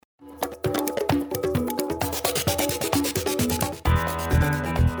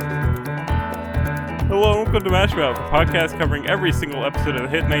Welcome to MASH Mouth, a podcast covering every single episode of the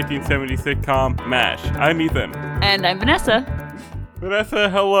hit 1970s sitcom MASH. I'm Ethan. And I'm Vanessa. Vanessa,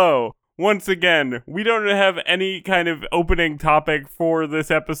 hello. Once again, we don't have any kind of opening topic for this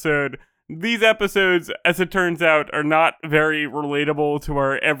episode. These episodes, as it turns out, are not very relatable to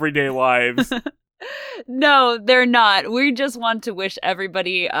our everyday lives. No, they're not. We just want to wish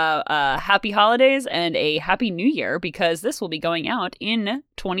everybody happy holidays and a happy new year because this will be going out in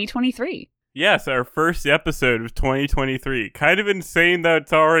 2023. Yes, our first episode of 2023. Kind of insane that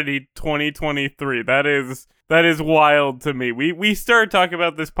it's already 2023. That is wild to me. We started talking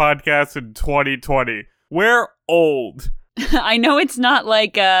about this podcast in 2020. We're old. I know it's not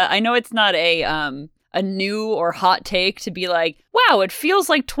like a new or hot take to be like, wow, it feels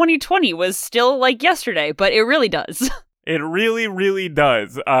like 2020 was still like yesterday, but it really does. It really, really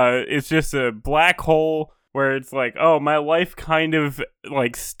does. It's just a black hole where it's like, oh, my life kind of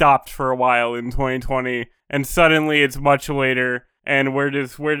like stopped for a while in 2020, and suddenly it's much later, and we're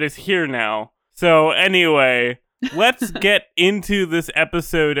just here now. So anyway, let's get into this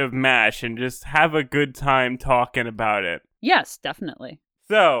episode of MASH and just have a good time talking about it. Yes, definitely.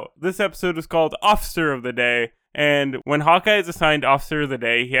 So, this episode is called Officer of the Day, and when Hawkeye is assigned Officer of the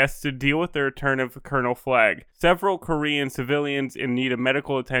Day, he has to deal with the return of Colonel Flag, several Korean civilians in need of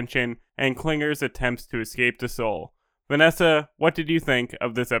medical attention, and Klinger's attempts to escape to Seoul. Vanessa, what did you think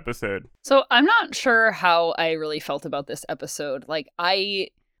of this episode? So, I'm not sure how I really felt about this episode. Like, I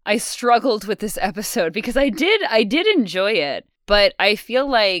struggled with this episode because I did enjoy it, but I feel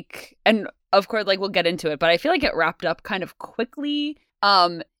like, and of course, like, we'll get into it, but I feel like it wrapped up kind of quickly.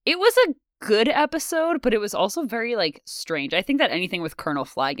 It was a good episode, but it was also very, like, strange. I think that anything with Colonel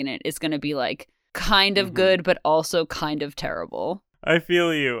Flag in it is going to be, like, kind of good, but also kind of terrible. I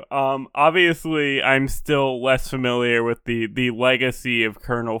feel you. Obviously, I'm still less familiar with the legacy of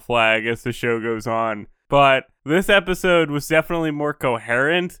Colonel Flag as the show goes on, but this episode was definitely more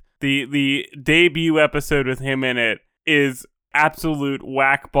coherent. The debut episode with him in it is absolute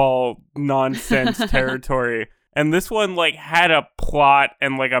whackball nonsense territory. And this one, like, had a plot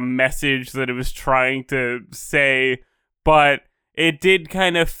and, like, a message that it was trying to say, but it did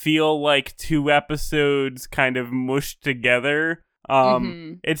kind of feel like two episodes kind of mushed together.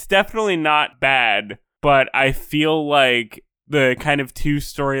 It's definitely not bad, but I feel like the kind of two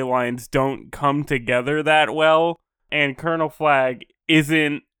storylines don't come together that well, and Colonel Flag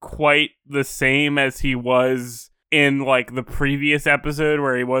isn't quite the same as he was in, like, the previous episode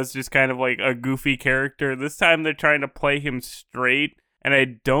where he was just kind of like a goofy character. This time they're trying to play him straight, and I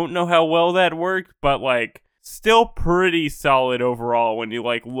don't know how well that worked, but, like, still pretty solid overall when you,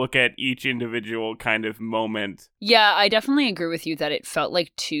 like, look at each individual kind of moment. Yeah, I definitely agree with you that it felt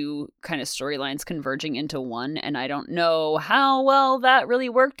like two kind of storylines converging into one, and I don't know how well that really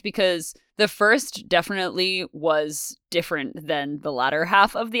worked because the first definitely was different than the latter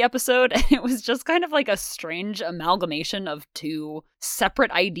half of the episode, and it was just kind of like a strange amalgamation of two separate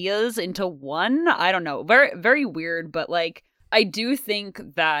ideas into one. I don't know, very, very weird, but, like, I do think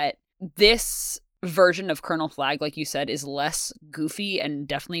that this version of Colonel Flag, like you said, is less goofy and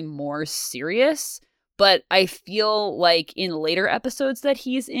definitely more serious, but I feel like in later episodes that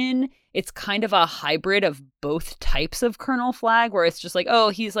he's in, it's kind of a hybrid of both types of Colonel Flag, where it's just like, oh,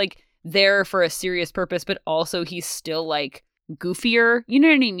 he's, like, there for a serious purpose, but also he's still, like, goofier. You know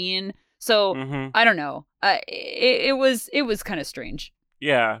what I mean? So I don't know. It was kind of strange.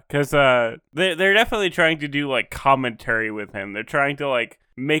 Yeah, because they're definitely trying to do, like, commentary with him. They're trying to, like,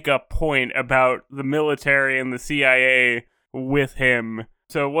 make a point about the military and the CIA with him.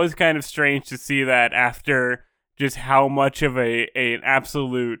 So it was kind of strange to see that after just how much of an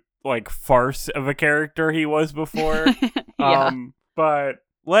absolute, like, farce of a character he was before. Yeah. But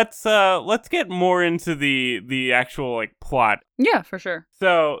let's get more into the actual, like, plot. Yeah, for sure.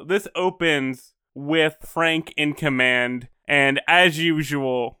 So this opens with Frank in command, and as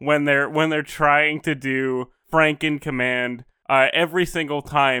usual, when they're trying to do Frank in command, every single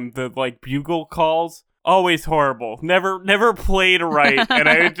time the, like, bugle calls, always horrible, never played right, and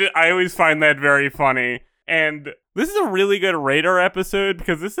I always find that very funny. And this is a really good Radar episode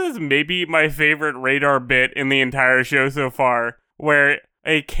because this is maybe my favorite Radar bit in the entire show so far, where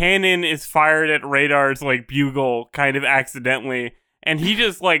a cannon is fired at Radar's, like, bugle kind of accidentally, and he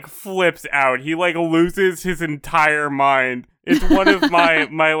just, like, flips out. He, like, loses his entire mind. It's one of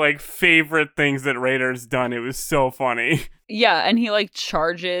my like, favorite things that Radar's done. It was so funny. Yeah, and he, like,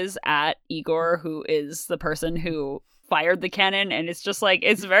 charges at Igor, who is the person who fired the cannon, and it's just, like,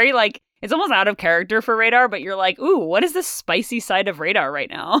 it's very, like, it's almost out of character for Radar, but you're like, ooh, what is this spicy side of Radar right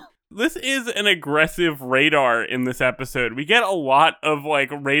now? This is an aggressive Radar in this episode. We get a lot of, like,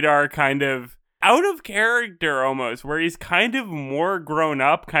 Radar kind of out of character almost, where he's kind of more grown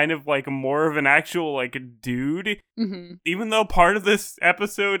up, kind of like more of an actual like dude. Mm-hmm. Even though part of this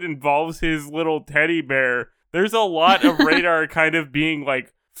episode involves his little teddy bear, there's a lot of Radar kind of being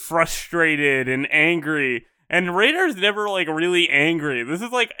like frustrated and angry. And Radar's never like really angry. This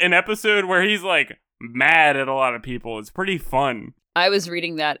is like an episode where he's like mad at a lot of people. It's pretty fun. I was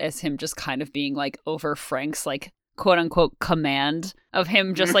reading that as him just kind of being like over Frank's like quote unquote command of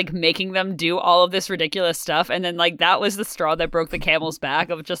him just like making them do all of this ridiculous stuff. And then like that was the straw that broke the camel's back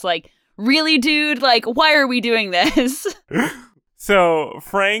of just like, really, dude? Like, why are we doing this? So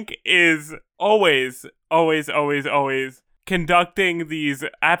Frank is always conducting these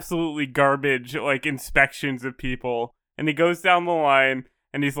absolutely garbage like inspections of people. And he goes down the line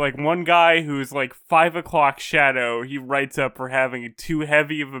and he's like, one guy who's like 5 o'clock shadow, he writes up for having too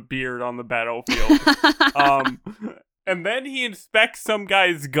heavy of a beard on the battlefield. And then he inspects some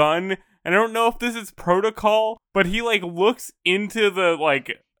guy's gun. And I don't know if this is protocol, but he like looks into the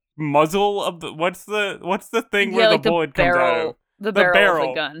like muzzle of the what's the thing where like the bullet comes out of? The barrel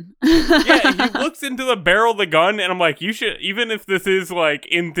of the gun. Yeah, he looks into the barrel of the gun, and I'm like, you should, even if this is like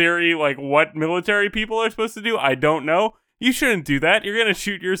in theory like what military people are supposed to do, I don't know. You shouldn't do that. You're gonna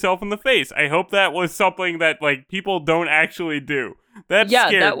shoot yourself in the face. I hope that was something that like people don't actually do. That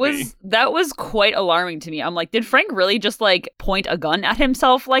scared me. That was quite alarming to me. I'm like, did Frank really just like point a gun at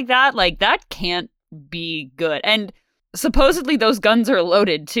himself like that? Like that can't be good. And supposedly those guns are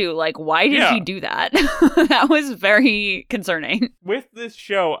loaded too. Like, why did he do that? That was very concerning. With this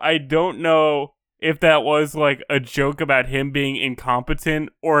show, I don't know if that was like a joke about him being incompetent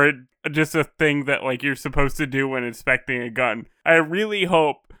or just a thing that like you're supposed to do when inspecting a gun. I really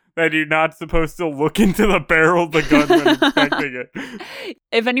hope that you're not supposed to look into the barrel of the gun when inspecting it.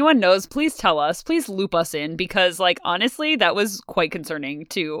 If anyone knows, please tell us. Please loop us in, because like honestly, that was quite concerning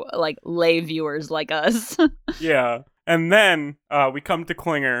to like lay viewers like us. Yeah. And then we come to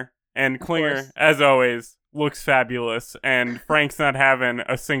Klinger, and Klinger, as always, looks fabulous, and Frank's not having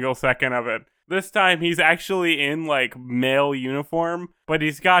a single second of it. This time, he's actually in, like, male uniform, but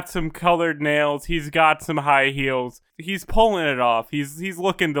he's got some colored nails, he's got some high heels, he's pulling it off, he's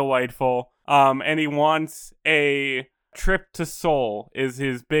looking delightful, and he wants a trip to Seoul is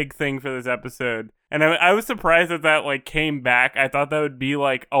his big thing for this episode. And I was surprised that like came back. I thought that would be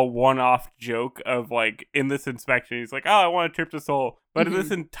like a one-off joke of like in this inspection, he's like, oh, I want a trip to Seoul. But in this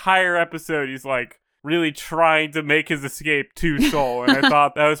entire episode, he's like really trying to make his escape to Seoul. And I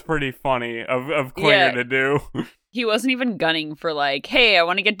thought that was pretty funny of Klinger to do. He wasn't even gunning for like, hey, I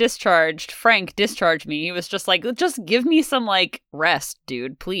want to get discharged. Frank, discharge me. He was just like, just give me some like rest,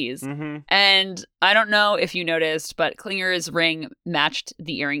 dude, please. Mm-hmm. And I don't know if you noticed, but Klinger's ring matched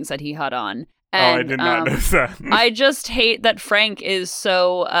the earrings that he had on. And, I did not notice that. I just hate that Frank is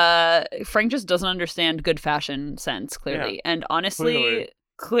so, Frank just doesn't understand good fashion sense, clearly. Yeah, and honestly,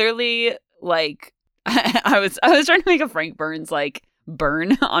 clearly, like, I was trying to make a Frank Burns, like,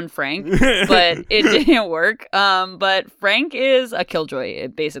 burn on Frank, but it didn't work. But Frank is a killjoy,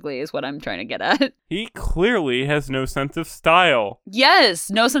 basically, is what I'm trying to get at. He clearly has no sense of style. Yes,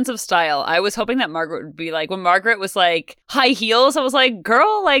 no sense of style. I was hoping that Margaret would be like, when Margaret was like, high heels, I was like,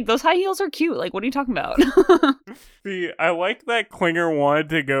 girl, like, those high heels are cute. Like, what are you talking about? See, I like that Klinger wanted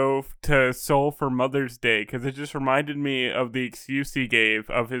to go to Seoul for Mother's Day, because it just reminded me of the excuse he gave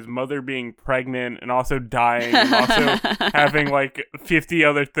of his mother being pregnant and also dying and also having, like, 50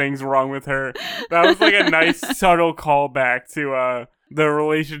 other things wrong with her. That was, like, a nice, subtle callback to, the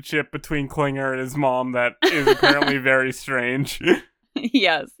relationship between Klinger and his mom that is apparently very strange.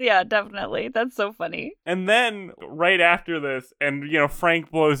 Yes, yeah, definitely. That's so funny. And then, right after this, and, you know,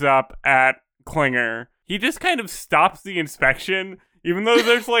 Frank blows up at Klinger, he just kind of stops the inspection, even though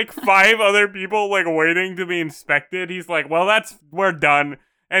there's like 5 other people like waiting to be inspected. He's like, well, we're done.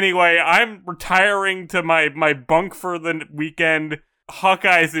 Anyway, I'm retiring to my bunk for the weekend.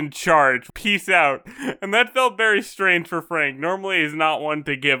 Hawkeye's in charge. Peace out. And that felt very strange for Frank. Normally he's not one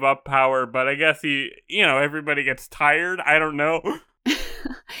to give up power, but I guess everybody gets tired. I don't know.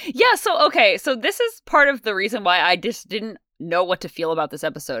 Yeah, so this is part of the reason why I just didn't know what to feel about this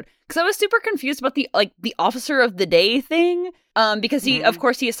episode, because I was super confused about the officer of the day thing, because he of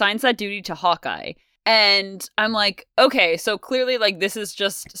course he assigns that duty to Hawkeye, and I'm like, okay, so clearly like this is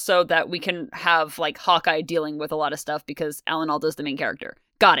just so that we can have like Hawkeye dealing with a lot of stuff because Alan Alda's the main character.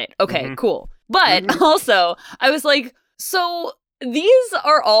 Got it. Okay, cool. But also I was like, so these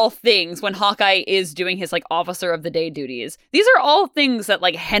are all things when Hawkeye is doing his like officer of the day duties. These are all things that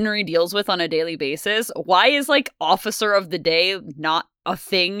like Henry deals with on a daily basis. Why is like officer of the day not a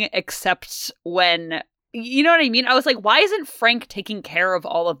thing except when You know what I mean? I was like, why isn't Frank taking care of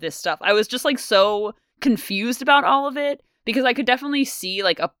all of this stuff? I was just like so confused about all of it because I could definitely see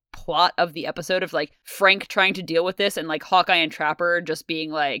like a plot of the episode of like Frank trying to deal with this and like Hawkeye and Trapper just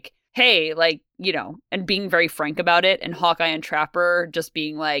being like, hey, like, you know, and being very frank about it, and Hawkeye and Trapper just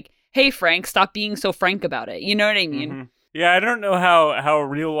being like, hey, Frank, stop being so frank about it. You know what I mean? Mm-hmm. Yeah, I don't know how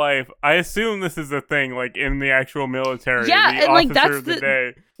real life. I assume this is a thing, like in the actual military. Yeah, the and like officer of the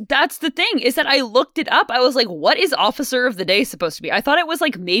day. That's the thing, is that I looked it up. I was like, what is Officer of the Day supposed to be? I thought it was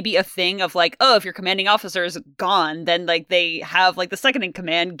like maybe a thing of like, oh, if your commanding officer is gone, then like they have like the second in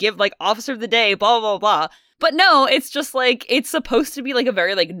command give like Officer of the Day, blah, blah, blah. But no, it's just like, it's supposed to be like a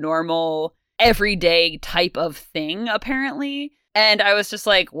very like normal, everyday type of thing, apparently. And I was just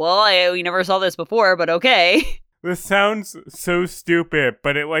like, well, we never saw this before, but okay. This sounds so stupid,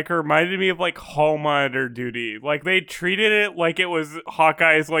 but it like reminded me of like hall monitor duty. Like they treated it like it was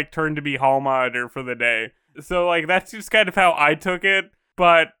Hawkeye's like turn to be hall monitor for the day. So like that's just kind of how I took it,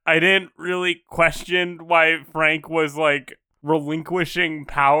 but I didn't really question why Frank was like relinquishing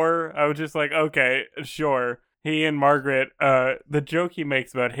power. I was just like, okay, sure. He and Margaret, the joke he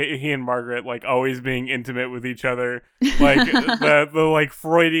makes about he and Margaret like always being intimate with each other, like the like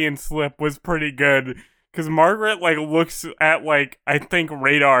Freudian slip was pretty good. Because Margaret, like, looks at, like, I think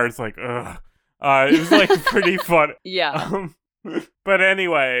Radar's like, ugh. It was, like, pretty fun. Yeah. But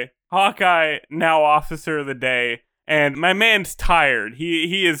anyway, Hawkeye, now Officer of the Day, and my man's tired.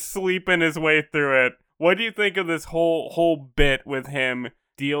 He is sleeping his way through it. What do you think of this whole bit with him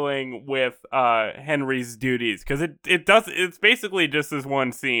dealing with Henry's duties? Because it's basically just this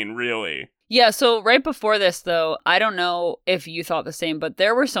one scene, really. Yeah, so right before this, though, I don't know if you thought the same, but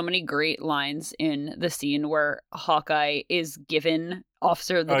there were so many great lines in the scene where Hawkeye is given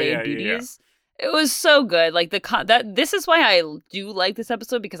Officer of the Day duties. Yeah. It was so good. Like this is why I do like this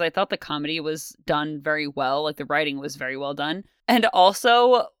episode, because I thought the comedy was done very well. Like the writing was very well done. And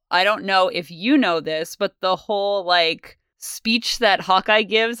also, I don't know if you know this, but the whole like speech that Hawkeye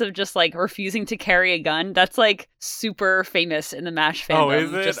gives of just like refusing to carry a gun, that's like super famous in the MASH fandom. Oh,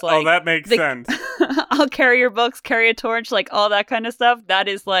 is it? Just, like, that makes sense. I'll carry your books, carry a torch, like all that kind of stuff. That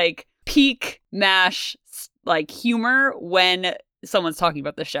is like peak MASH like humor when someone's talking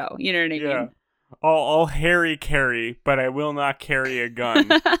about the show. You know what I mean? Yeah. I'll Harry carry, but I will not carry a gun.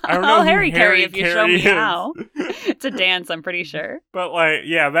 I don't know I'll who Harry carry if you show me is. how. It's a dance, I'm pretty sure. But like,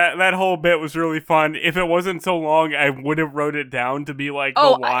 yeah, that whole bit was really fun. If it wasn't so long, I would have wrote it down to be like the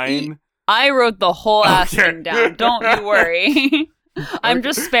line. I wrote the whole ass thing down. Don't you worry. I'm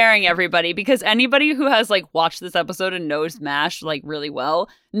just sparing everybody, because anybody who has like watched this episode and knows MASH like really well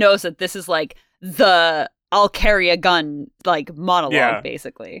knows that this is like the I'll carry a gun like monologue,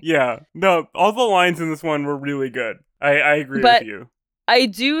 basically. Yeah. No, all the lines in this one were really good. I agree with you. I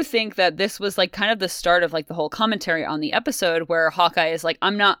do think that this was like kind of the start of like the whole commentary on the episode where Hawkeye is like,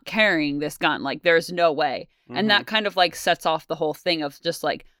 I'm not carrying this gun. Like, there's no way. Mm-hmm. And that kind of like sets off the whole thing of just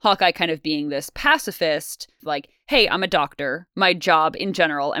like Hawkeye kind of being this pacifist, like, hey, I'm a doctor. My job in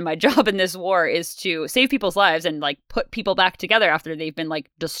general and my job in this war is to save people's lives and like put people back together after they've been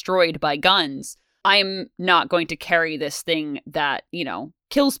like destroyed by guns. I'm not going to carry this thing that, you know,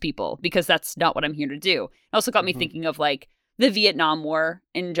 kills people, because that's not what I'm here to do. It also got me thinking of like the Vietnam War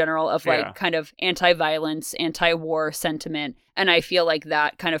in general, of like kind of anti-violence, anti-war sentiment. And I feel like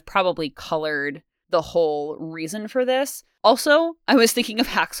that kind of probably colored the whole reason for this. Also, I was thinking of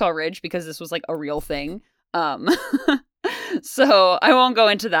Hacksaw Ridge, because this was like a real thing. So I won't go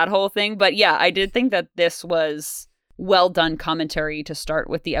into that whole thing. But yeah, I did think that this was well done commentary to start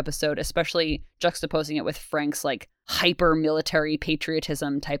with the episode, especially juxtaposing it with Frank's like hyper military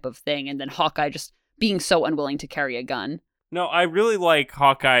patriotism type of thing, and then Hawkeye just being so unwilling to carry a gun. No, I really like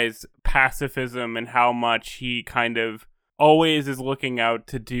Hawkeye's pacifism and how much he kind of always is looking out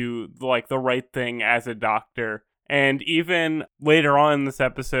to do like the right thing as a doctor. And even later on in this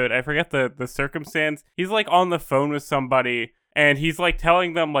episode, I forget the circumstance, he's like on the phone with somebody and he's like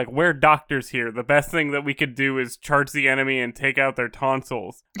telling them like, we're doctors here. The best thing that we could do is charge the enemy and take out their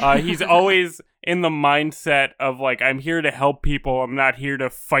tonsils. He's always in the mindset of like, I'm here to help people. I'm not here to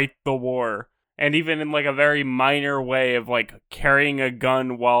fight the war. And even in like a very minor way of like carrying a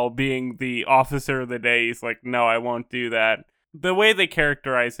gun while being the officer of the day, he's like, no, I won't do that. The way they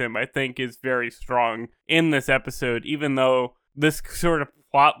characterize him, I think, is very strong in this episode, even though this sort of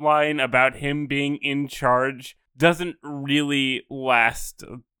plot line about him being in charge doesn't really last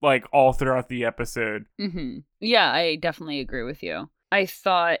like all throughout the episode. Mm-hmm. Yeah, I definitely agree with you. I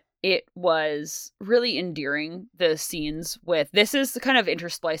thought it was really endearing, the scenes with, this is kind of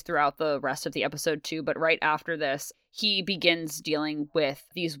interspliced throughout the rest of the episode too, but right after this, he begins dealing with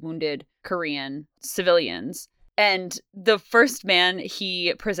these wounded Korean civilians. And the first man,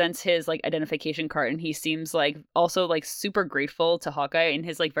 he presents his like identification card, and he seems like also like super grateful to Hawkeye in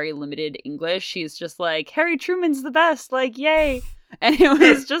his like very limited English. He's just like, Harry Truman's the best, like, yay. And it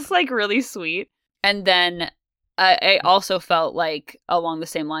was just like really sweet. And then I also felt like along the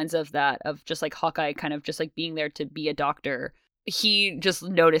same lines of that, of just like Hawkeye kind of just like being there to be a doctor. He just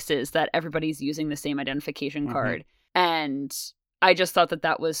notices that everybody's using the same identification card. And I just thought that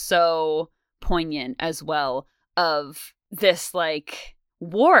that was so poignant as well of this like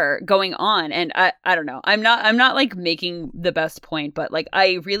war going on. And I don't know. I'm not like making the best point, but like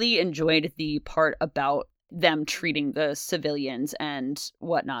I really enjoyed the part about them treating the civilians and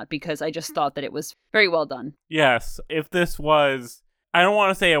whatnot, because I just thought that it was very well done. Yes. If this was, I don't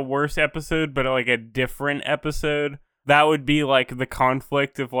want to say a worse episode, but like a different episode, that would be like the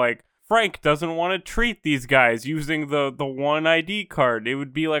conflict of like, Frank doesn't want to treat these guys using the one ID card. It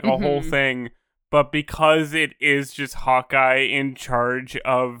would be like a whole thing. But because it is just Hawkeye in charge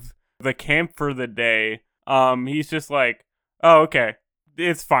of the camp for the day, he's just like, oh, okay,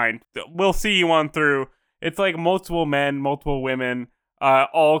 it's fine. We'll see you on through. It's like multiple men, multiple women,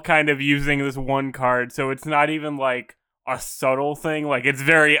 all kind of using this one card. So it's not even like a subtle thing. Like, it's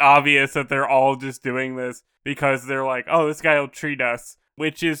very obvious that they're all just doing this because they're like, oh, this guy will treat us,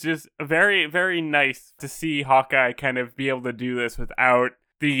 which is just very, very nice to see Hawkeye kind of be able to do this without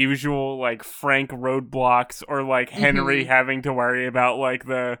the usual like Frank roadblocks or like Henry having to worry about like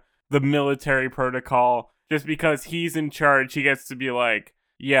the military protocol. Just because he's in charge, he gets to be like,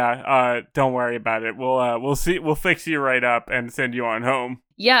 yeah, don't worry about it. We'll see. We'll fix you right up and send you on home.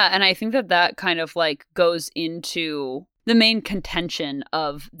 Yeah, and I think that that kind of like goes into the main contention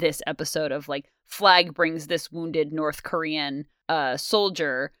of this episode of like Flag brings this wounded North Korean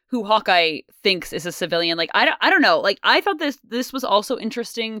soldier who Hawkeye thinks is a civilian. Like, I don't know. Like, I thought this was also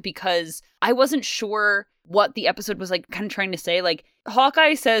interesting because I wasn't sure what the episode was like kind of trying to say. Like,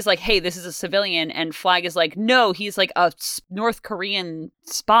 Hawkeye says like, hey, this is a civilian, and Flag is like, no, he's like a North Korean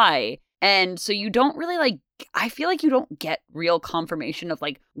spy. And so you don't really like, I feel like you don't get real confirmation of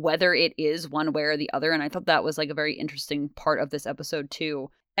like whether it is one way or the other. And I thought that was like a very interesting part of this episode too.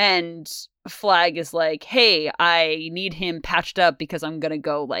 And Flag is like, hey, I need him patched up because I'm going to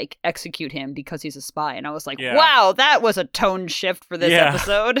go like execute him because he's a spy. And I was like, wow, that was a tone shift for this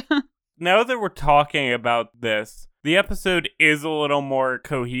episode. Now that we're talking about this, the episode is a little more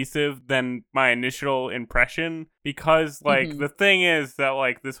cohesive than my initial impression because like the thing is that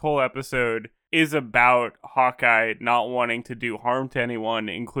like this whole episode is about Hawkeye not wanting to do harm to anyone,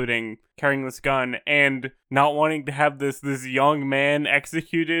 including carrying this gun, and not wanting to have this young man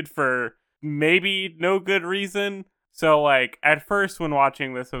executed for maybe no good reason. So, like, at first when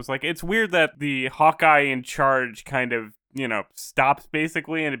watching this, I was like, it's weird that the Hawkeye in charge kind of, you know, stops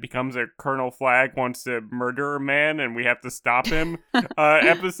basically, and it becomes a Colonel Flag wants to murder a man and we have to stop him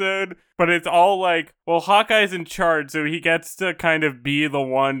episode. But it's all like, well, Hawkeye's in charge, so he gets to kind of be the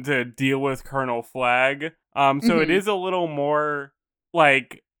one to deal with Colonel Flag. So it is a little more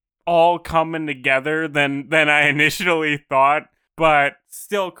like all coming together than I initially thought. But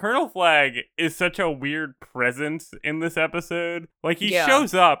still, Colonel Flag is such a weird presence in this episode. Like, he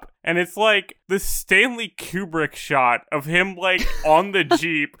shows up, and it's like this Stanley Kubrick shot of him, like, on the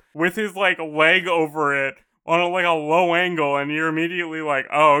Jeep with his, like, leg over it on, a low angle, and you're immediately like,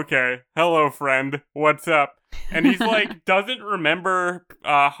 oh, okay, hello, friend, what's up? And he's, like, doesn't remember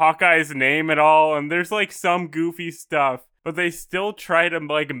Hawkeye's name at all, and there's, like, some goofy stuff, but they still try to,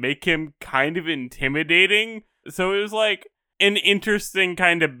 like, make him kind of intimidating. So it was, like, an interesting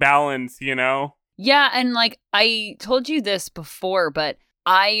kind of balance, you know? Yeah, and like I told you this before, but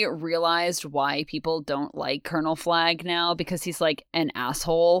I realized why people don't like Colonel Flag now, because he's like an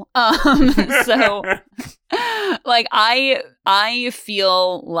asshole. So like I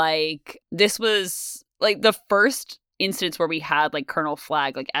feel like this was like the first instance where we had like Colonel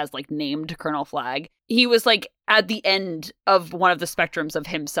Flag, like as like named Colonel Flag. He was like at the end of one of the spectrums of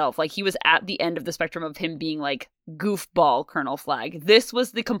himself. Like he was at the end of the spectrum of him being like goofball Colonel Flag. This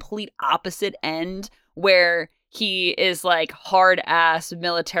was the complete opposite end where he is like hard ass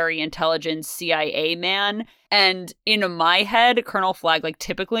military intelligence CIA man. And in my head, Colonel Flag like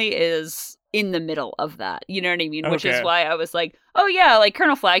typically is in the middle of that. You know what I mean? Okay. Which is why I was like, oh yeah, like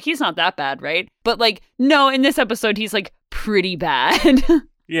Colonel Flag, he's not that bad, right? But like, no, in this episode, he's like pretty bad.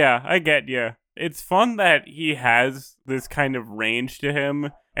 Yeah, I get you. It's fun that he has this kind of range to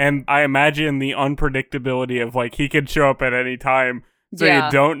him. And I imagine the unpredictability of like, he could show up at any time. So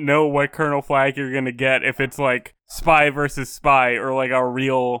you don't know what Colonel Flag you're going to get if it's like spy versus spy or like a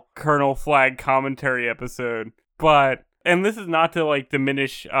real Colonel Flag commentary episode. But, and this is not to like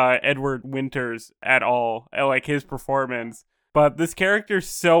diminish Edward Winters at all, like his performance, but this character's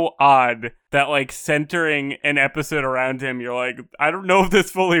so odd that like centering an episode around him, you're like, I don't know if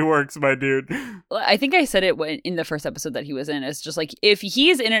this fully works, my dude. I think I said it in the first episode that he was in. It's just like, if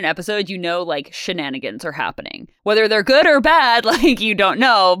he's in an episode, you know, like shenanigans are happening. Whether they're good or bad, like you don't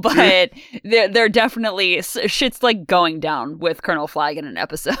know, but they're definitely, shit's like going down with Colonel Flagg in an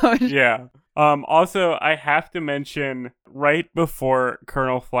episode. Yeah. Also, I have to mention right before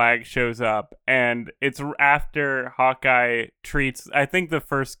Colonel Flagg shows up, and it's after Hawkeye treats, I think, the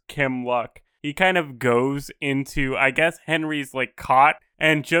first Kim Luck, he kind of goes into, I guess, Henry's like cot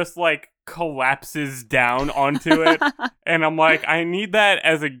and just like collapses down onto it. And I'm like, I need that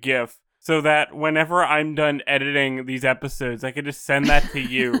as a GIF so that whenever I'm done editing these episodes, I could just send that to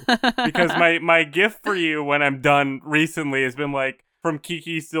you. Because my GIF for you when I'm done recently has been like, from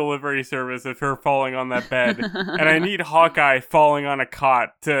Kiki's delivery service of her falling on that bed. And I need Hawkeye falling on a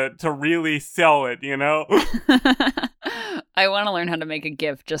cot to really sell it, you know? I want to learn how to make a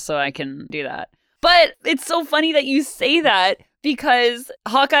GIF just so I can do that. But it's so funny that you say that, because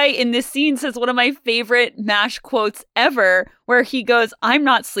Hawkeye in this scene says one of my favorite MASH quotes ever, where he goes, "I'm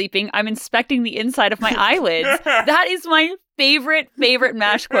not sleeping, I'm inspecting the inside of my eyelids." That is my favorite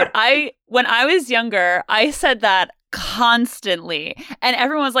MASH quote. When I was younger, I said that constantly, and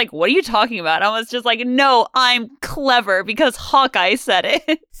everyone was like, what are you talking about? I was just like, no, I'm clever because Hawkeye said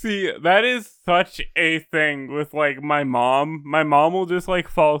it. See, that is such a thing with like my mom will just like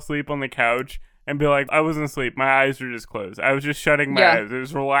fall asleep on the couch and be like, I wasn't asleep, my eyes were just closed, I was just shutting my eyes, it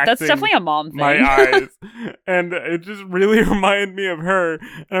was relaxing. That's definitely a mom thing. My eyes. And it just really reminded me of her,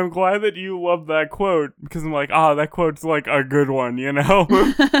 and I'm glad that you love that quote, because I'm like, that quote's like a good one, you know?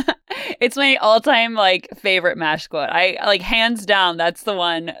 It's my all-time like favorite MASH quote. I like, hands down, that's the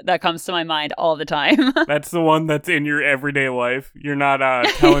one that comes to my mind all the time. That's the one that's in your everyday life. You're not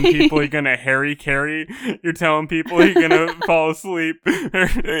telling people you're gonna Harry carry. You're telling people you're gonna fall asleep or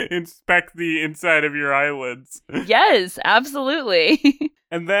inspect the inside of your eyelids. Yes, absolutely.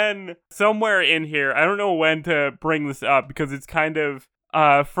 And then somewhere in here, I don't know when to bring this up because it's kind of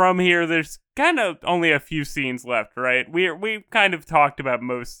from here, there's kind of only a few scenes left, right? We've kind of talked about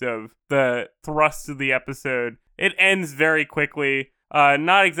most of the thrust of the episode. It ends very quickly.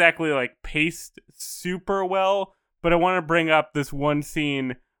 Not exactly like paced super well, but I want to bring up this one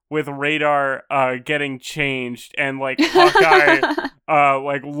scene with Radar getting changed and like Hawkeye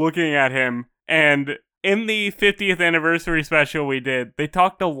like looking at him. And in the 50th anniversary special we did, they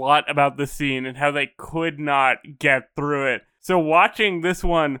talked a lot about the scene and how they could not get through it. So watching this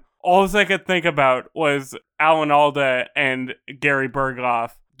one, all I could think about was Alan Alda and Gary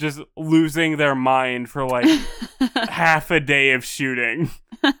Berghoff just losing their mind for like half a day of shooting.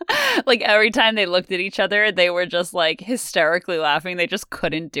 Like every time they looked at each other, they were just like hysterically laughing. They just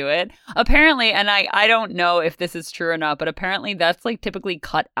couldn't do it. Apparently, and I don't know if this is true or not, but apparently that's like typically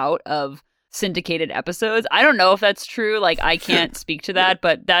cut out of syndicated episodes. I don't know if that's true. Like, I can't speak to that,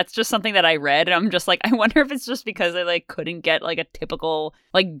 but that's just something that I read, and I'm just like, I wonder if it's just because I like couldn't get like a typical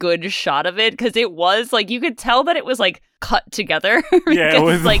like good shot of it, because it was like, you could tell that it was like cut together. Yeah, it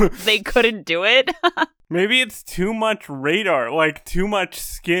was like they couldn't do it. Maybe it's too much Radar, like too much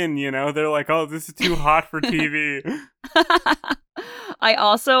skin, you know? They're like, oh, this is too hot for TV. I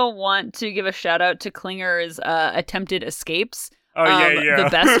also want to give a shout out to Klinger's attempted escapes. Oh, yeah. The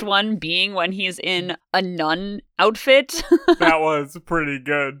best one being when he's in a nun outfit. That was pretty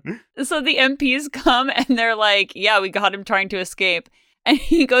good. So the MPs come and they're like, yeah, we got him trying to escape. And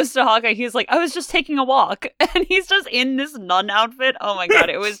he goes to Hawkeye. He's like, I was just taking a walk. And he's just in this nun outfit. Oh my God,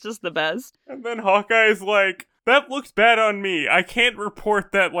 it was just the best. And then Hawkeye's like, that looks bad on me. I can't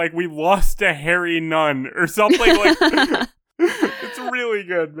report that, like, we lost a hairy nun or something like that. It's really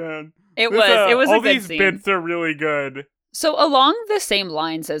good, man. It was a good scene. All these bits are really good. So along the same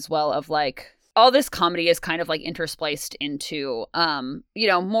lines as well of like, all this comedy is kind of like interspliced into,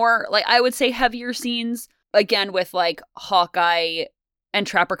 more like, I would say heavier scenes, again, with like Hawkeye and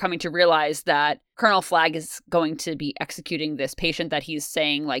Trapper coming to realize that Colonel Flagg is going to be executing this patient that he's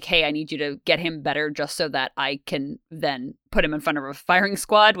saying like, hey, I need you to get him better just so that I can then put him in front of a firing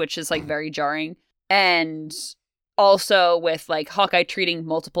squad, which is like very jarring. And also with like Hawkeye treating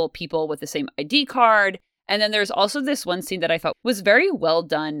multiple people with the same ID card. And then there's also this one scene that I thought was very well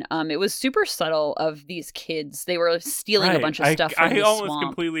done. It was super subtle of these kids. They were stealing a bunch of stuff from the swamp. I almost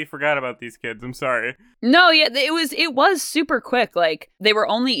completely forgot about these kids. I'm sorry. No, yeah, it was super quick. Like, they were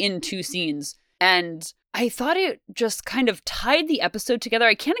only in 2 scenes. And I thought it just kind of tied the episode together.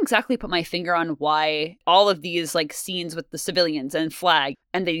 I can't exactly put my finger on why all of these like scenes with the civilians and Flagg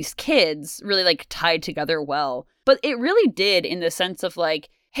and these kids really like tied together well. But it really did, in the sense of like,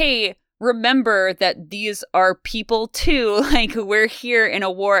 hey, remember that these are people too. Like, we're here in a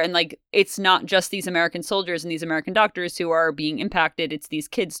war, and like, it's not just these American soldiers and these American doctors who are being impacted. It's these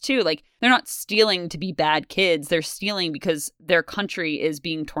kids too. Like, they're not stealing to be bad kids. They're stealing because their country is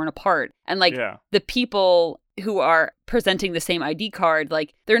being torn apart. And like, the people who are presenting the same ID card,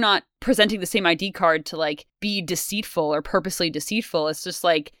 like, they're not presenting the same ID card to like be deceitful or purposely deceitful. It's just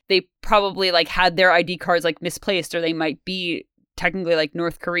like, they probably like had their ID cards like misplaced, or they might be technically like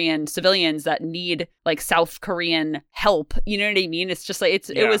North Korean civilians that need like South Korean help. You know what I mean? It's just like,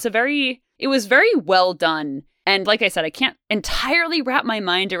 it was very well done. And like I said, I can't entirely wrap my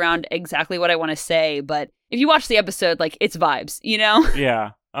mind around exactly what I want to say, but if you watch the episode, like, it's vibes, you know?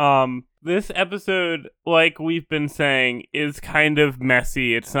 Yeah. This episode, like we've been saying, is kind of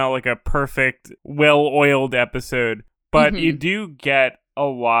messy. It's not like a perfect, well-oiled episode, but you do get a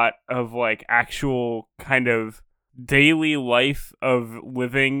lot of like actual kind of daily life of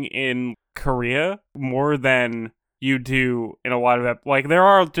living in Korea, more than you do in a lot of like, there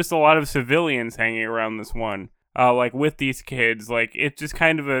are just a lot of civilians hanging around this one, like with these kids. Like, it's just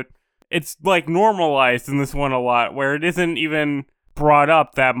kind of it's like normalized in this one a lot, where it isn't even brought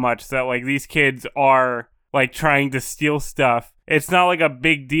up that much that like these kids are like trying to steal stuff. It's not like a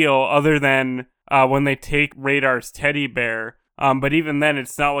big deal, other than when they take Radar's teddy bear. But even then,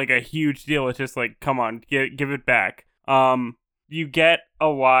 it's not like a huge deal. It's just like, come on, give it back. You get a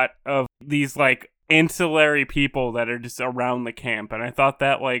lot of these like ancillary people that are just around the camp, and I thought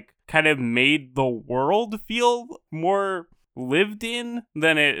that like kind of made the world feel more lived in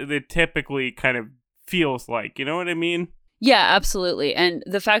than it typically kind of feels like. You know what I mean? Yeah, absolutely. And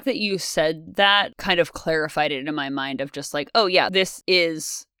the fact that you said that kind of clarified it in my mind of just like, oh yeah, this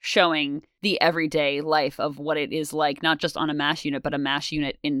is showing the everyday life of what it is like, not just on a MASH unit, but a MASH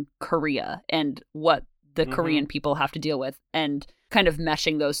unit in Korea, and what the Korean people have to deal with, and kind of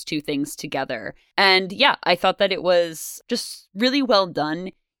meshing those two things together. And yeah, I thought that it was just really well done.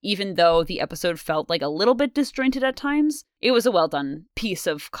 Even though the episode felt like a little bit disjointed at times, it was a well done piece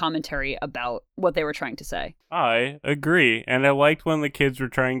of commentary about what they were trying to say. I agree. And I liked when the kids were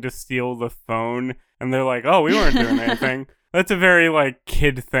trying to steal the phone, and they're like, oh, we weren't doing anything. That's a very, like,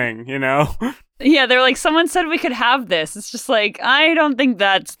 kid thing, you know? Yeah, they're like, someone said we could have this. It's just like, I don't think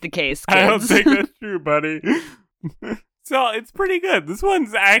that's the case, kids. I don't think that's true, buddy. So, it's pretty good. This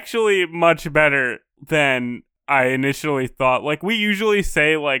one's actually much better than I initially thought. Like, we usually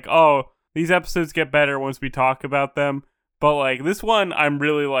say, like, oh, these episodes get better once we talk about them. But, like, this one, I'm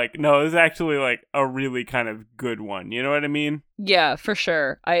really like, no, this is actually, like, a really kind of good one. You know what I mean? Yeah, for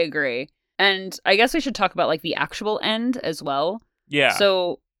sure. I agree. And I guess we should talk about, like, the actual end as well. Yeah.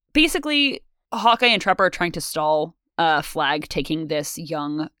 So, basically, Hawkeye and Trapper are trying to stall Flag taking this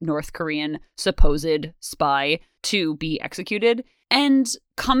young North Korean supposed spy to be executed, and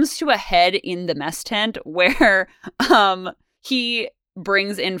comes to a head in the mess tent where he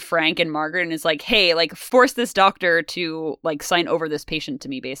brings in Frank and Margaret and is like, hey, like, force this doctor to, like, sign over this patient to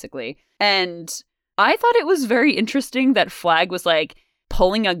me, basically. And I thought it was very interesting that Flag was, like,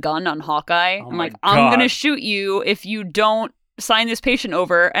 pulling a gun on Hawkeye. Oh, I'm like, God. I'm gonna shoot you if you don't sign this patient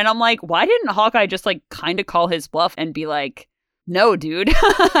over. And I'm like, why didn't Hawkeye just, like, kind of call his bluff and be like, no, dude,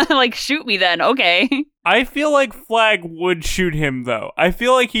 like, shoot me then, okay? I feel like Flag would shoot him, though. I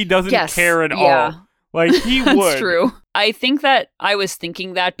feel like he doesn't care at all. Like, he would. That's true. I think that I was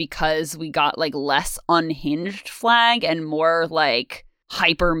thinking that because we got, like, less unhinged Flag and more, like,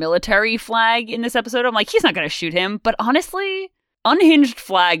 hyper military Flag in this episode. I'm like, he's not gonna shoot him. But honestly, unhinged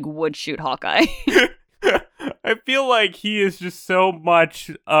Flag would shoot Hawkeye. I feel like he is just so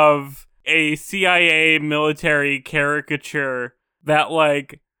much of a CIA military caricature that,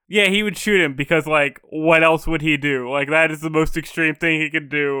 like, yeah, he would shoot him because, like, what else would he do? Like, that is the most extreme thing he could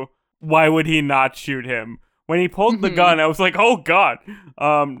do. Why would he not shoot him? When he pulled the gun, I was like, oh, God.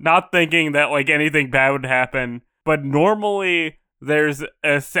 Not thinking that, like, anything bad would happen. But normally, there's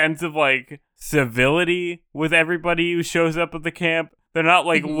a sense of, like, civility with everybody who shows up at the camp. They're not,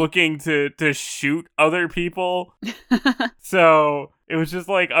 like, looking to shoot other people. So it was just,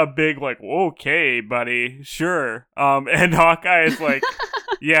 like, a big, like, okay, buddy, sure. And Hawkeye is like,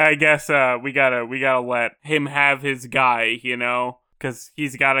 yeah, I guess we gotta let him have his guy, you know? Because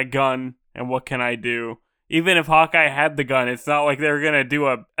he's got a gun, and what can I do? Even if Hawkeye had the gun, it's not like they're gonna do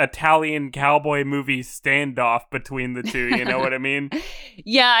a Italian cowboy movie standoff between the two, you know what I mean?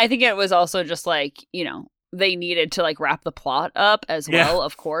 Yeah, I think it was also just, like, you know, they needed to, like, wrap the plot up as well,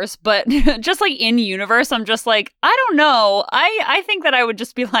 of course. But just, like, in universe, I'm just like, I don't know. I think that I would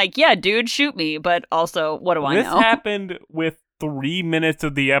just be like, yeah, dude, shoot me. But also, what do I know? This happened with 3 minutes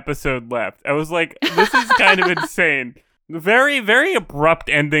of the episode left. I was like, this is kind of insane. Very, very abrupt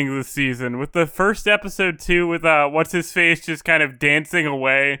ending this season, with the first episode too, with what's-his-face just kind of dancing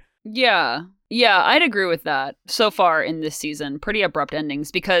away. Yeah, I'd agree with that. So far in this season, pretty abrupt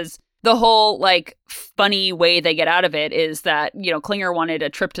endings, because the whole, like, funny way they get out of it is that, you know, Klinger wanted a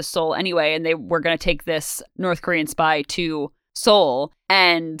trip to Seoul anyway, and they were going to take this North Korean spy to Seoul,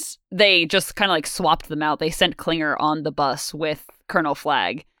 and they just kind of, like, swapped them out. They sent Klinger on the bus with Colonel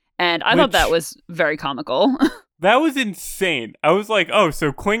Flagg, and I thought that was very comical. That was insane. I was like, oh,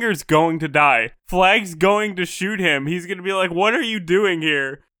 so Klinger's going to die. Flagg's going to shoot him. He's going to be like, what are you doing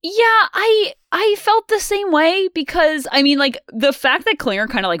here? Yeah, I felt the same way, because, I mean, like, the fact that Klinger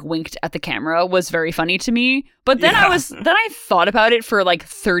kind of, like, winked at the camera was very funny to me. But then I thought about it for, like,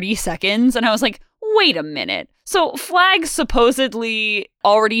 30 seconds, and I was like, wait a minute. So Flagg supposedly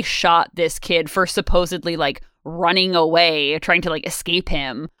already shot this kid for supposedly, like, running away, trying to, like, escape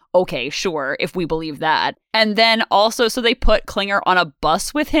him. Okay, sure, if we believe that. And then also, so they put Klinger on a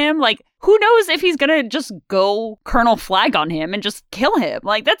bus with him. Like, who knows if he's gonna just go Colonel Flagg on him and just kill him?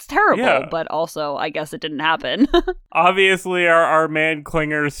 Like, that's terrible. Yeah. But also, I guess it didn't happen. Obviously, our man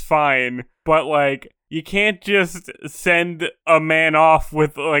Klinger's fine, but, like, you can't just send a man off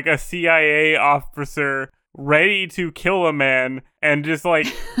with, like, a CIA officer ready to kill a man and just, like,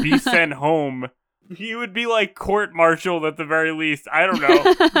 be sent home. He would be, like, court-martialed at the very least. I don't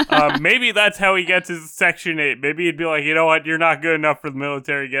know. Maybe that's how he gets his Section 8. Maybe he'd be like, you know what, you're not good enough for the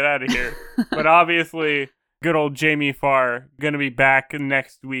military, get out of here. But obviously, good old Jamie Farr gonna be back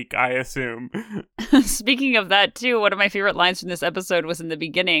next week, I assume. Speaking of that, too, one of my favorite lines from this episode was in the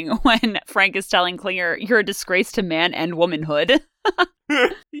beginning when Frank is telling Klinger, you're a disgrace to man and womanhood.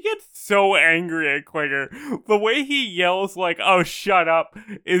 He gets so angry at Klinger. The way he yells, like, oh, shut up,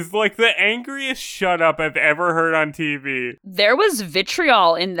 is like the angriest shut up I've ever heard on TV. There was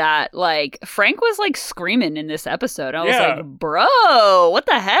vitriol in that. Like, Frank was, like, screaming in this episode. I was like, bro, what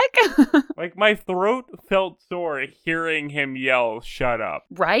the heck? Like, my throat felt sore hearing him yell, shut up.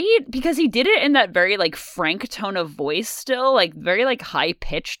 Right? Because he did it in that very, like, Frank tone of voice still. Like, very, like,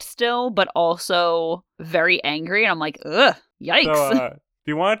 high-pitched still, but also very angry. And I'm like, ugh. Yikes. So,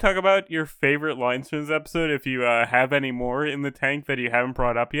 do you want to talk about your favorite lines from this episode, if you have any more in the tank that you haven't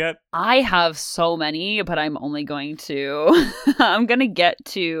brought up yet? I have so many, but I'm only going to... I'm going to get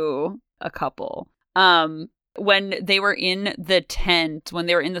to a couple. When they were in the tent, when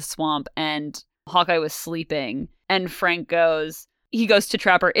they were in the swamp, and Hawkeye was sleeping, and Frank goes... He goes to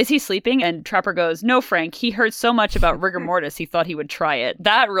Trapper, is he sleeping? And Trapper goes, no, Frank, he heard so much about rigor mortis, he thought he would try it.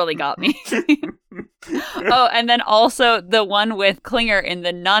 That really got me. Oh, and then also the one with Klinger in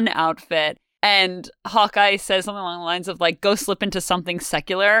the nun outfit. And Hawkeye says something along the lines of, like, go slip into something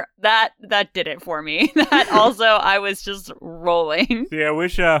secular. That did it for me. That also, I was just rolling. Yeah, I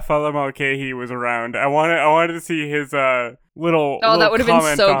wish Father Mulcahy was around. I wanted to see his little that would have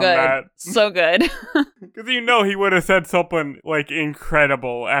been so good. That. So good. Because you know he would have said something, like,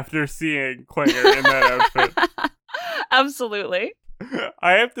 incredible after seeing Klinger in that outfit. Absolutely.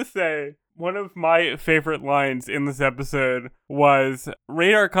 I have to say, one of my favorite lines in this episode was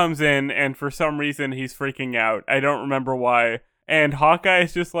Radar comes in and for some reason he's freaking out. I don't remember why. And Hawkeye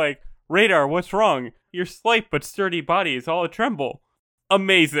is just like, Radar, what's wrong? Your slight but sturdy body is all a tremble.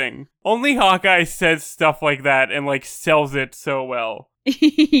 Amazing. Only Hawkeye says stuff like that and, like, sells it so well.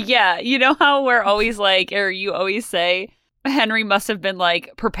 Yeah, you know how we're always like, or you always say, Henry must have been,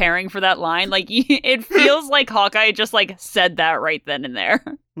 like, preparing for that line. Like, it feels like Hawkeye just, like, said that right then and there.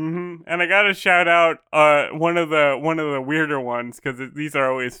 Mm-hmm. And I gotta shout out one of the weirder ones, because these are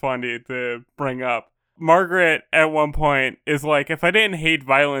always fun to bring up. Margaret, at one point, is like, if I didn't hate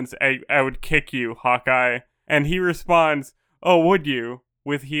violence, I would kick you, Hawkeye. And he responds, oh, would you?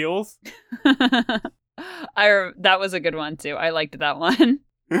 With heels? That was a good one, too. I liked that one.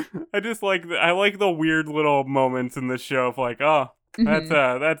 I just like the weird little moments in the show of, like, oh,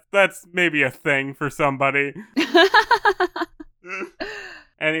 that's maybe a thing for somebody.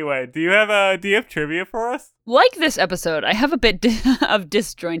 Anyway, do you have trivia for us? Like this episode, I have a bit of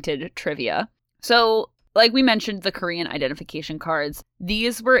disjointed trivia. So, like we mentioned, the Korean identification cards.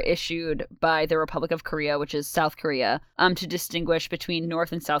 These were issued by the Republic of Korea, which is South Korea, to distinguish between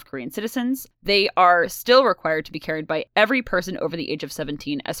North and South Korean citizens. They are still required to be carried by every person over the age of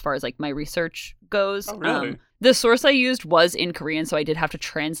 17, as far as, like, my research goes. Oh, really? The source I used was in Korean, so I did have to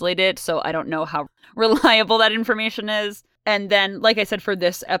translate it, so I don't know how reliable that information is. And then, like I said, for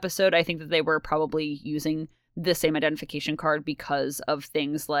this episode, I think that they were probably using the same identification card because of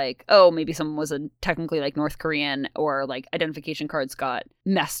things like, oh, maybe someone was technically, like, North Korean, or, like, identification cards got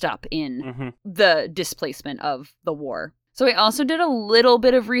messed up in the displacement of the war. So I also did a little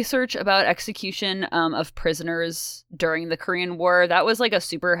bit of research about execution of prisoners during the Korean War. That was like a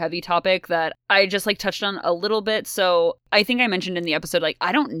super heavy topic that I just like touched on a little bit. So I think I mentioned in the episode, like,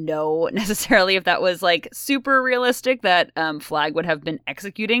 I don't know necessarily if that was like super realistic that Flag would have been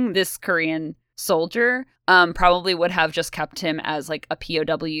executing this Korean soldier. Probably would have just kept him as like a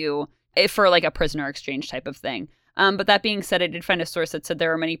POW for like a prisoner exchange type of thing. But that being said, I did find a source that said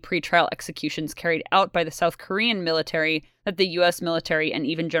there were many pretrial executions carried out by the South Korean military that the U.S. military and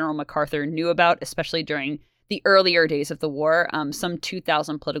even General MacArthur knew about, especially during the earlier days of the war, some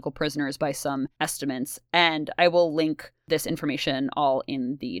 2,000 political prisoners by some estimates. And I will link this information all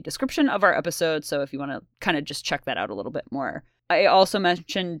in the description of our episode, so if you want to kind of just check that out a little bit more. I also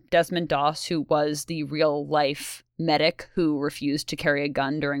mentioned Desmond Doss, who was the real-life medic who refused to carry a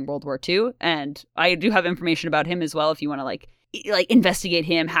gun during World War II. And I do have information about him as well if you want to, like investigate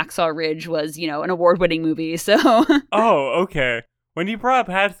him. Hacksaw Ridge was, an award-winning movie, so... Oh, okay. When you brought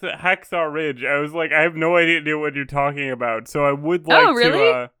up Hacksaw Ridge, I was like, I have no idea what you're talking about, so I would like Oh,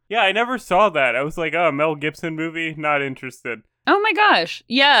 really? to... Yeah, I never saw that. I was like, oh, Mel Gibson movie? Not interested. Oh my gosh.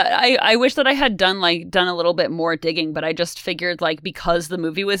 Yeah, I wish that I had done a little bit more digging, but I just figured like because the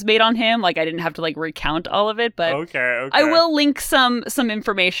movie was made on him, like I didn't have to like recount all of it, but Okay. I will link some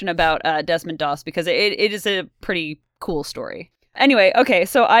information about Desmond Doss because it is a pretty cool story. Anyway, okay,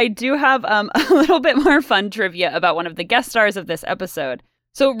 so I do have a little bit more fun trivia about one of the guest stars of this episode.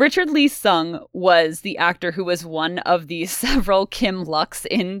 So Richard Lee Sung was the actor who was one of the several Kim Lucks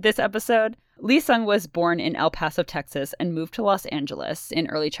in this episode. Lee Sung was born in El Paso, Texas, and moved to Los Angeles in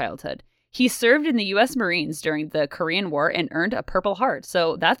early childhood. He served in the U.S. Marines during the Korean War and earned a Purple Heart,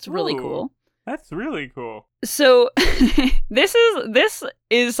 so that's really cool. That's really cool. So this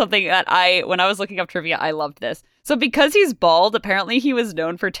is something that when I was looking up trivia, I loved this. So because he's bald, apparently he was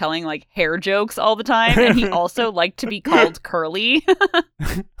known for telling like hair jokes all the time, and he also liked to be called Curly.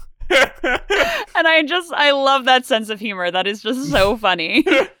 And I love that sense of humor. That is just so funny.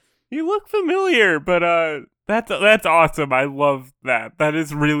 You look familiar, but that's awesome. I love that. That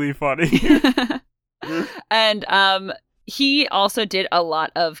is really funny. And he also did a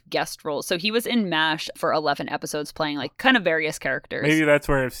lot of guest roles. So he was in MASH for 11 episodes playing like kind of various characters. Maybe that's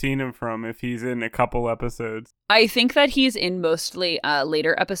where I've seen him from, if he's in a couple episodes. I think that he's in mostly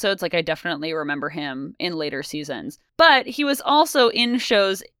later episodes. Like I definitely remember him in later seasons. But he was also in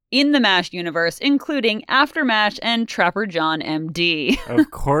shows in the MASH universe, including After MASH and Trapper John MD. Of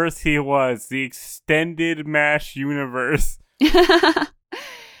course he was. The extended MASH universe.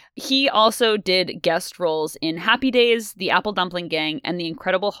 He also did guest roles in Happy Days, The Apple Dumpling Gang, and The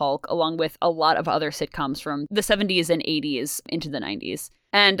Incredible Hulk, along with a lot of other sitcoms from the 70s and 80s into the 90s.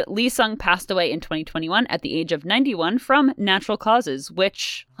 And Lee Sung passed away in 2021 at the age of 91 from natural causes,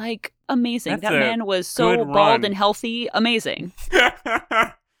 which, like, amazing. That's that man was so bald and healthy. Amazing.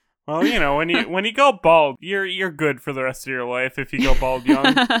 Well, when you go bald, you're good for the rest of your life if you go bald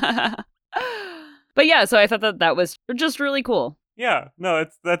young. But yeah, so I thought that was just really cool. Yeah, no,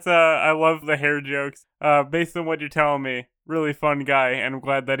 that's I love the hair jokes. Based on what you're telling me, really fun guy, and I'm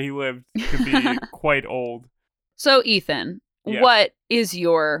glad that he lived to be quite old. So, Ethan, Yes. What is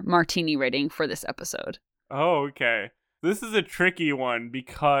your martini rating for this episode? Oh, okay. This is a tricky one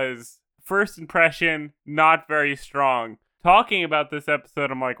because first impression, not very strong. Talking about this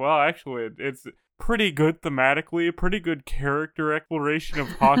episode, I'm like, well, actually, it's pretty good thematically, pretty good character exploration of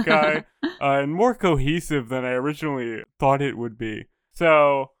Hawkeye, and more cohesive than I originally thought it would be.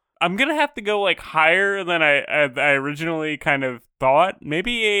 So I'm gonna have to go like higher than I originally kind of thought.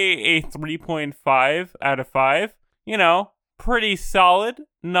 Maybe a 3.5 out of 5. Pretty solid,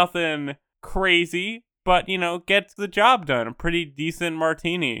 nothing crazy, but gets the job done. A pretty decent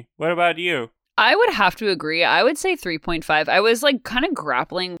martini. What about you? I would have to agree. I would say 3.5. I was like kind of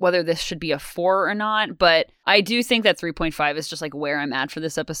grappling whether this should be a 4 or not, but I do think that 3.5 is just like where I'm at for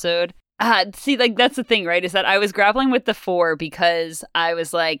this episode. See, like that's the thing, right? Is that I was grappling with the 4 because I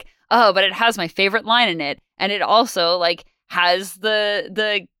was like, oh, but it has my favorite line in it, and it also like has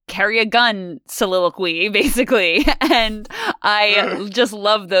the carry a gun soliloquy basically, and I just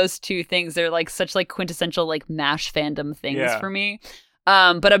love those two things. They're like such like quintessential like MASH fandom things for me.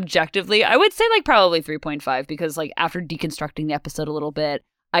 But objectively, I would say like probably 3.5 because like after deconstructing the episode a little bit,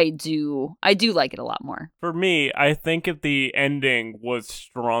 I do like it a lot more. For me, I think if the ending was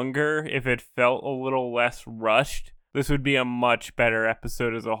stronger, if it felt a little less rushed, this would be a much better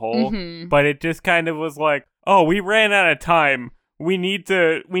episode as a whole. Mm-hmm. But it just kind of was like, oh, we ran out of time. We need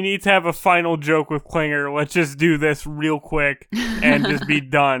to have a final joke with Klinger. Let's just do this real quick and just be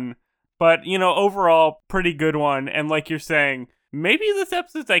done. But, overall, pretty good one. And like you're saying, maybe this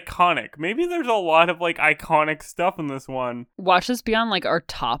episode's iconic. Maybe there's a lot of like iconic stuff in this one. Watch this be on like our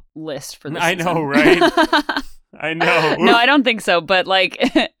top list for this I season. know, right? I know. No, I don't think so, but like,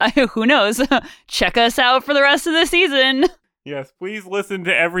 who knows? Check us out for the rest of the season. Yes, please listen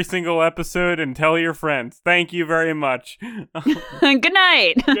to every single episode and tell your friends. Thank you very much. Good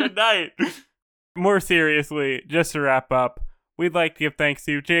night. Good night. More seriously, just to wrap up, we'd like to give thanks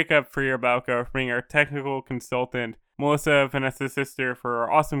to Jacob Fierbalco for being our technical consultant, Melissa, Vanessa's sister, for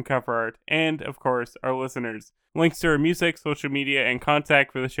our awesome cover art, and, of course, our listeners. Links to our music, social media, and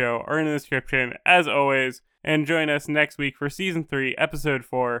contact for the show are in the description, as always, and join us next week for Season 3, Episode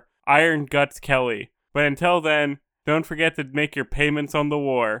 4, Iron Guts Kelly. But until then, don't forget to make your payments on the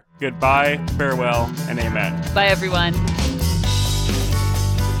war. Goodbye, farewell, and amen. Bye, everyone.